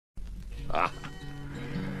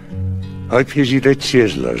I pity the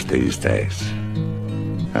chiselers these days.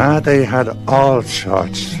 They had all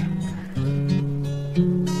sorts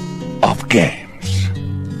of games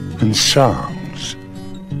and songs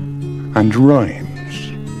and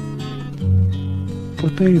rhymes,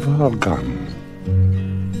 but they've all gone.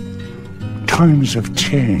 Times have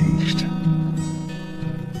changed,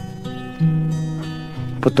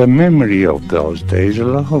 but the memory of those days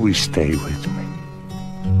will always stay with me.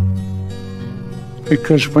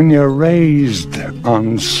 Because when you're raised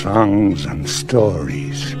on songs and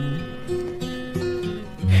stories,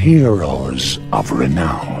 heroes of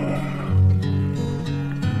renown,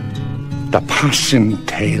 the passing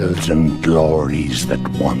tales and glories that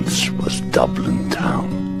once was Dublin Town,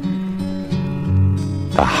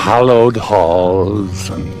 the hallowed halls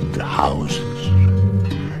and houses,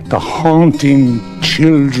 the haunting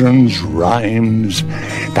children's rhymes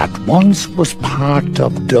that once was part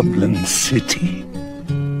of Dublin city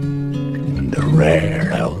in the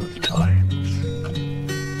rare old times.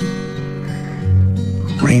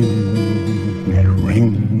 Ring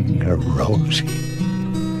a rosey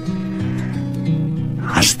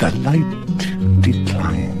as the light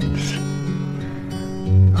declines.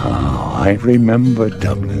 Oh, I remember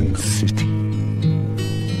Dublin city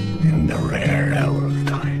in the rare old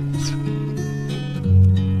times.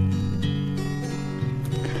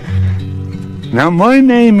 Now my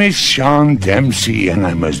name is Sean Dempsey and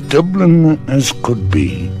I'm as Dublin as could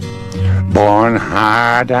be. Born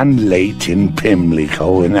hard and late in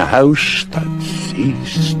Pimlico in a house that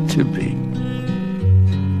ceased to be.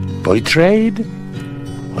 By trade,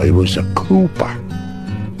 I was a cooper,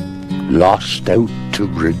 lost out to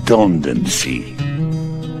redundancy.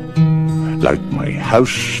 Like my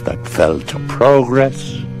house that fell to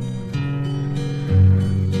progress,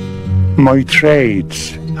 my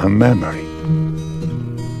trade's a memory.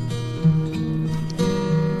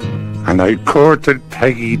 And I courted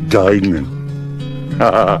Peggy Dignan,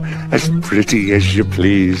 as pretty as you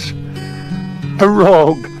please, a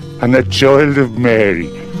rogue and a child of Mary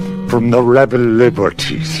from the rebel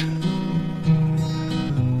Liberties.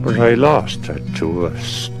 But I lost her to a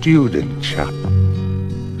student chap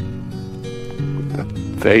with a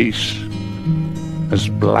face as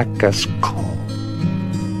black as coal.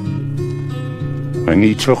 When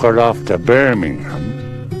he took her off to Birmingham,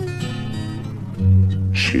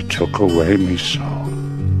 she took away me soul.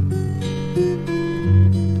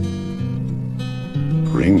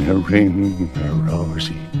 Ring a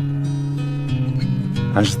rosey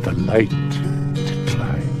as the light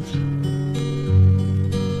declines.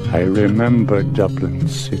 I remember Dublin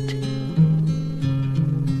city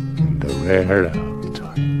in the rare old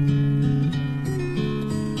time.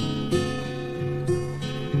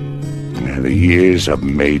 Now the years have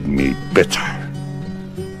made me bitter,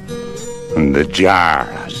 and the jar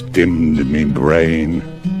has dimmed me brain.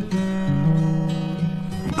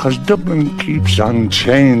 Because Dublin keeps on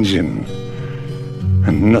changing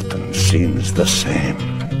and nothing seems the same.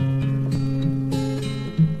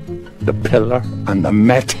 The pillar and the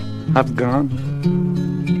Met have gone.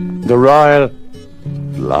 The Royal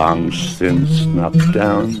long since knocked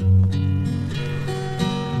down.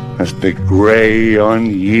 As the grey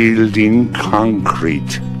unyielding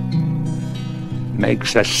concrete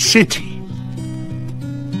makes a city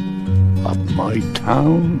of my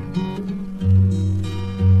town.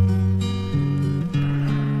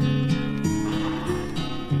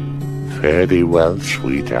 Fare thee well,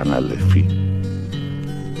 sweet Anna Liffey.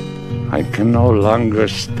 I can no longer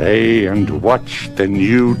stay and watch the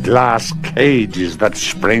new glass cages that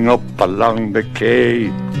spring up along the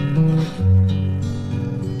quay.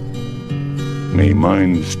 Me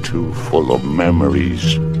mind's too full of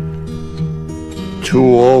memories, too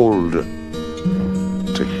old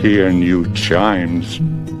to hear new chimes.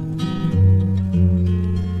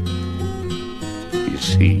 You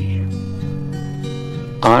see,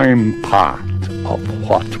 I'm part of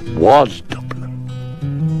what was Dublin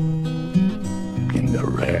in the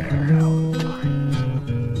rare old times.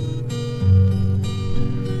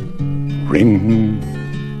 Ring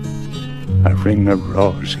a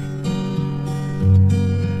rosey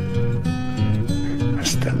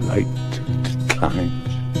as the light declines.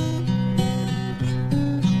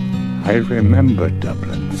 I remember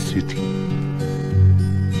Dublin city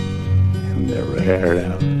in the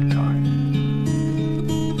rare old times.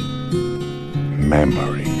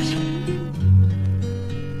 Memories,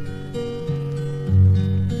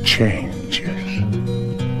 changes.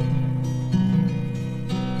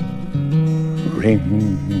 Ring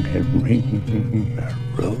a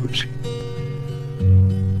rosey,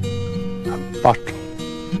 a bottle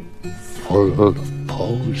full of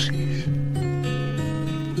posies.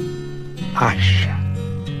 ash,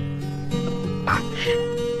 ash.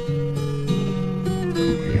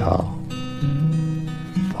 We all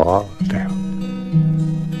fall down.